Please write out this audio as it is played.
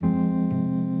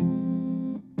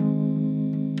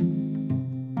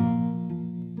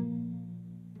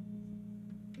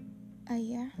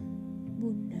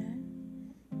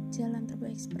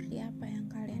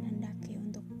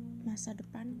masa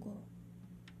depanku.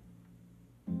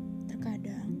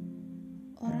 Terkadang,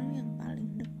 orang yang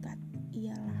paling dekat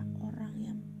ialah orang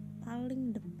yang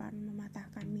paling depan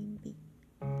mematahkan mimpi.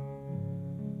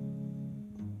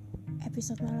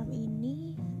 Episode malam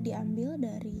ini diambil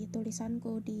dari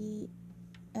tulisanku di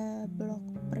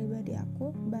blog pribadi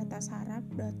aku,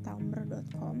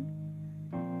 batasharap.tumblr.com.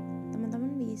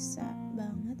 Teman-teman bisa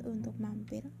banget untuk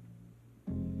mampir.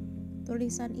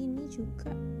 Tulisan ini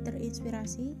juga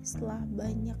terinspirasi setelah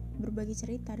banyak berbagi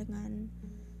cerita dengan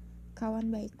kawan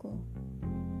baikku.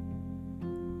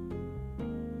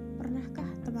 Pernahkah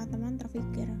teman-teman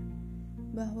terpikir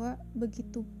bahwa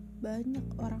begitu banyak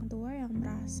orang tua yang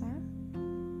merasa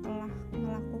telah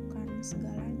melakukan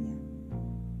segalanya,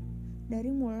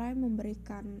 dari mulai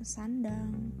memberikan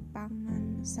sandang,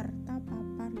 pangan, serta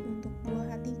papan untuk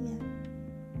buah hatinya.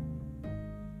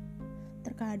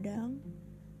 Terkadang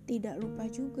tidak lupa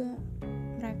juga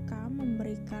mereka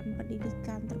memberikan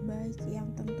pendidikan terbaik yang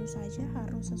tentu saja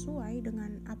harus sesuai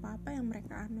dengan apa-apa yang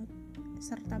mereka anut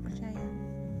serta percaya.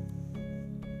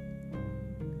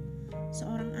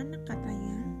 Seorang anak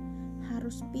katanya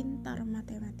harus pintar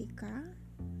matematika,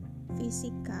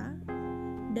 fisika,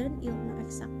 dan ilmu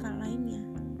eksakta lainnya.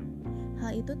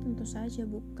 Hal itu tentu saja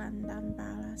bukan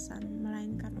tanpa alasan,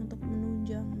 melainkan untuk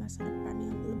menunjang masa depan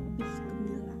yang lebih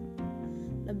gemilang,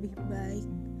 lebih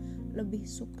baik, lebih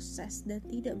sukses, dan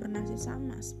tidak bernasib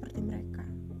sama seperti mereka.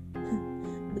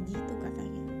 Begitu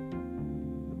katanya.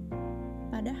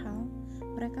 Padahal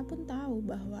mereka pun tahu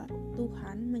bahwa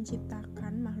Tuhan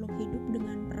menciptakan makhluk hidup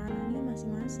dengan peranannya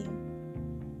masing-masing.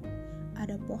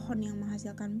 Ada pohon yang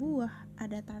menghasilkan buah,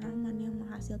 ada tanaman yang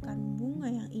menghasilkan bunga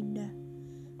yang indah,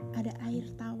 ada air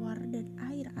tawar dan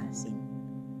air asin.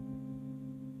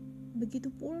 Begitu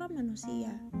pula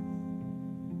manusia.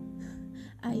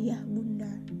 Ayah, bunda,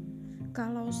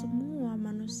 kalau semua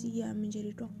manusia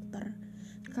menjadi dokter,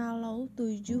 kalau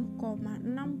 7,61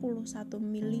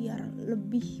 miliar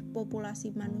lebih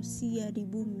populasi manusia di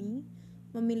bumi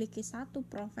memiliki satu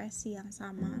profesi yang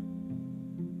sama,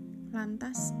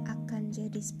 lantas akan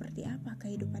jadi seperti apa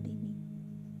kehidupan ini?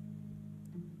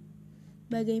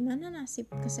 Bagaimana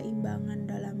nasib keseimbangan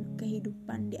dalam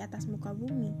kehidupan di atas muka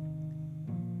bumi?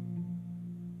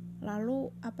 Lalu,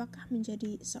 apakah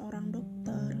menjadi seorang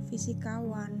dokter,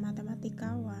 fisikawan,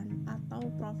 matematikawan,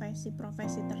 atau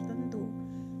profesi-profesi tertentu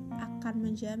akan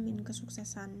menjamin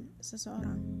kesuksesan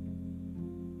seseorang?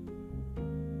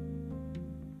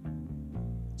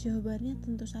 Jawabannya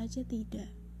tentu saja tidak.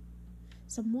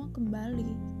 Semua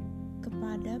kembali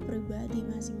kepada pribadi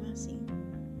masing-masing.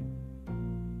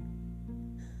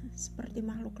 Seperti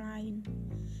makhluk lain,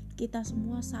 kita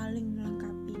semua saling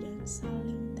melengkapi dan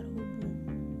saling terhubung.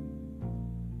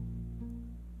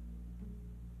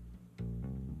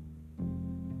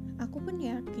 Aku pun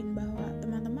yakin bahwa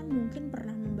teman-teman mungkin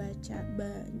pernah membaca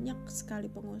banyak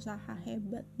sekali pengusaha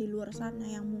hebat di luar sana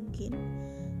yang mungkin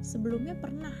sebelumnya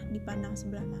pernah dipandang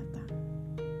sebelah mata,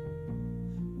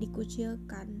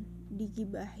 dikucilkan,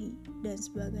 digibahi, dan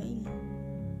sebagainya.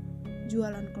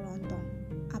 Jualan kelontong,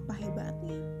 apa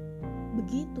hebatnya?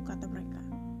 Begitu kata mereka.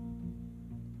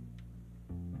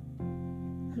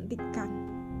 Hentikan.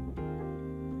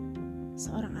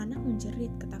 Seorang anak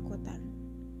menjerit ketakutan.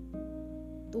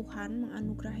 Tuhan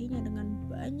menganugerahinya dengan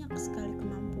banyak sekali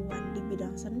kemampuan di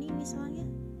bidang seni misalnya.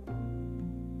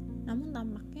 Namun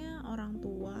tampaknya orang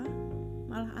tua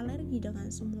malah alergi dengan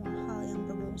semua hal yang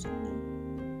berbau seni.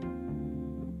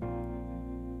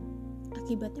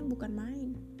 Akibatnya bukan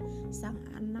main. Sang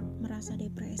anak merasa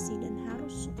depresi dan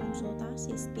harus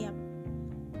konsultasi setiap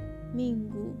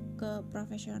minggu ke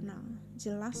profesional.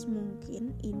 Jelas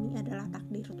mungkin ini adalah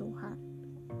takdir Tuhan.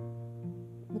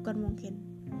 Bukan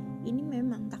mungkin. Ini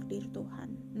memang takdir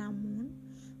Tuhan, namun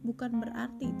bukan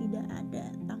berarti tidak ada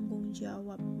tanggung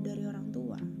jawab dari orang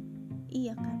tua.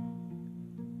 Iya kan?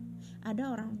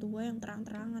 Ada orang tua yang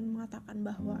terang-terangan mengatakan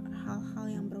bahwa hal-hal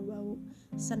yang berbau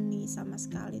seni sama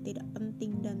sekali tidak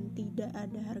penting dan tidak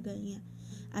ada harganya.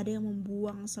 Ada yang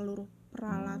membuang seluruh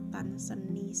peralatan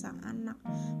seni sang anak,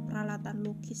 peralatan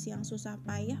lukis yang susah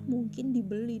payah mungkin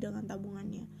dibeli dengan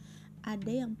tabungannya.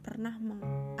 Ada yang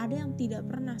tidak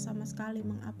pernah sama sekali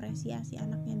mengapresiasi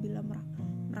anaknya bila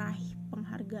meraih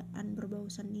penghargaan berbau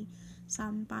seni,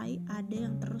 sampai ada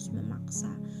yang terus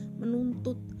memaksa,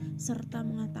 menuntut, serta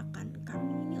mengatakan,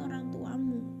 kami ini orang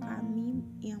tuamu, kami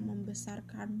yang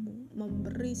membesarkanmu,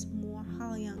 memberi semua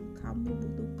hal yang kamu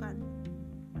butuhkan.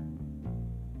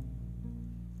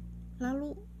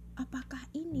 Lalu, apakah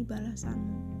ini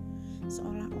balasanmu?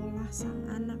 Seolah-olah sang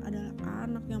anak adalah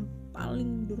anak yang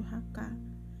paling durhaka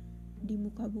di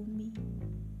muka bumi.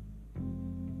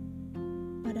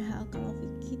 Padahal kalau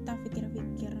kita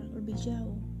pikir-pikir lebih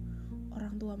jauh,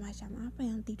 orang tua macam apa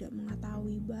yang tidak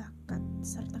mengetahui bakat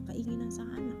serta keinginan sang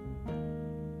anak?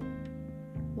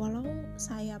 Walau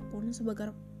saya pun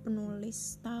sebagai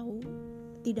penulis tahu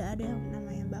tidak ada yang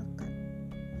namanya bakat,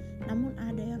 namun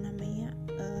ada yang namanya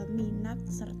minat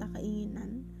serta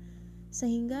keinginan,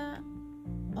 sehingga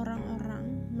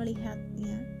orang-orang melihat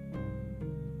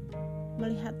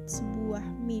sebuah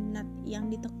minat yang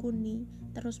ditekuni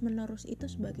terus-menerus itu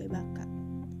sebagai bakat.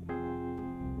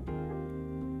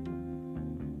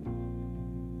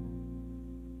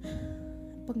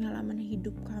 Pengalaman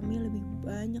hidup kami lebih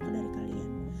banyak dari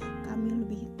kalian. Kami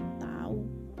lebih tahu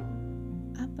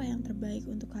apa yang terbaik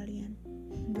untuk kalian.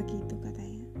 Begitu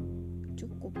katanya.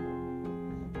 Cukup.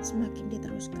 Semakin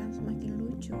diteruskan semakin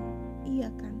lucu.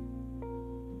 Iya kan?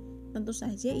 Tentu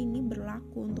saja ini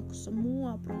berlaku untuk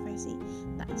semua profesi.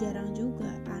 Tak jarang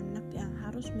juga anak yang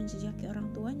harus menjejaki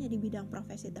orang tuanya di bidang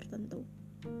profesi tertentu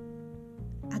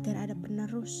agar ada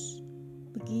penerus.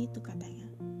 Begitu katanya.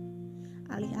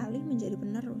 Alih-alih menjadi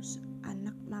penerus,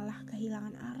 anak malah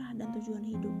kehilangan arah dan tujuan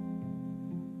hidup.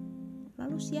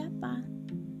 Lalu siapa?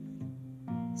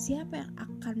 Siapa yang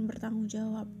akan bertanggung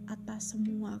jawab atas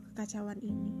semua kekacauan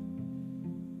ini?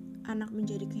 Anak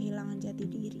menjadi kehilangan jati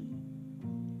diri.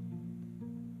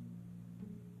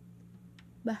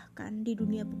 Bahkan di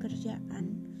dunia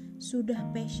pekerjaan, sudah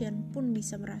passion pun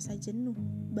bisa merasa jenuh.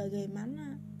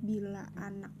 Bagaimana bila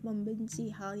anak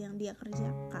membenci hal yang dia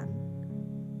kerjakan?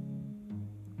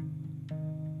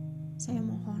 Saya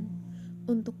mohon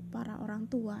untuk para orang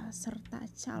tua serta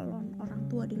calon orang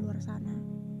tua di luar sana,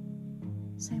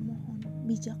 saya mohon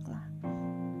bijaklah,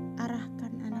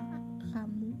 arahkan anak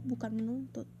kamu bukan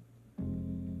menuntut.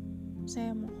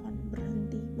 Saya mohon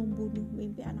berhenti membunuh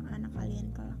mimpi anak-anak kalian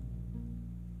kelak.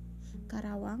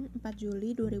 Karawang, 4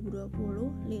 Juli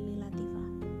 2020, Lili Latifah.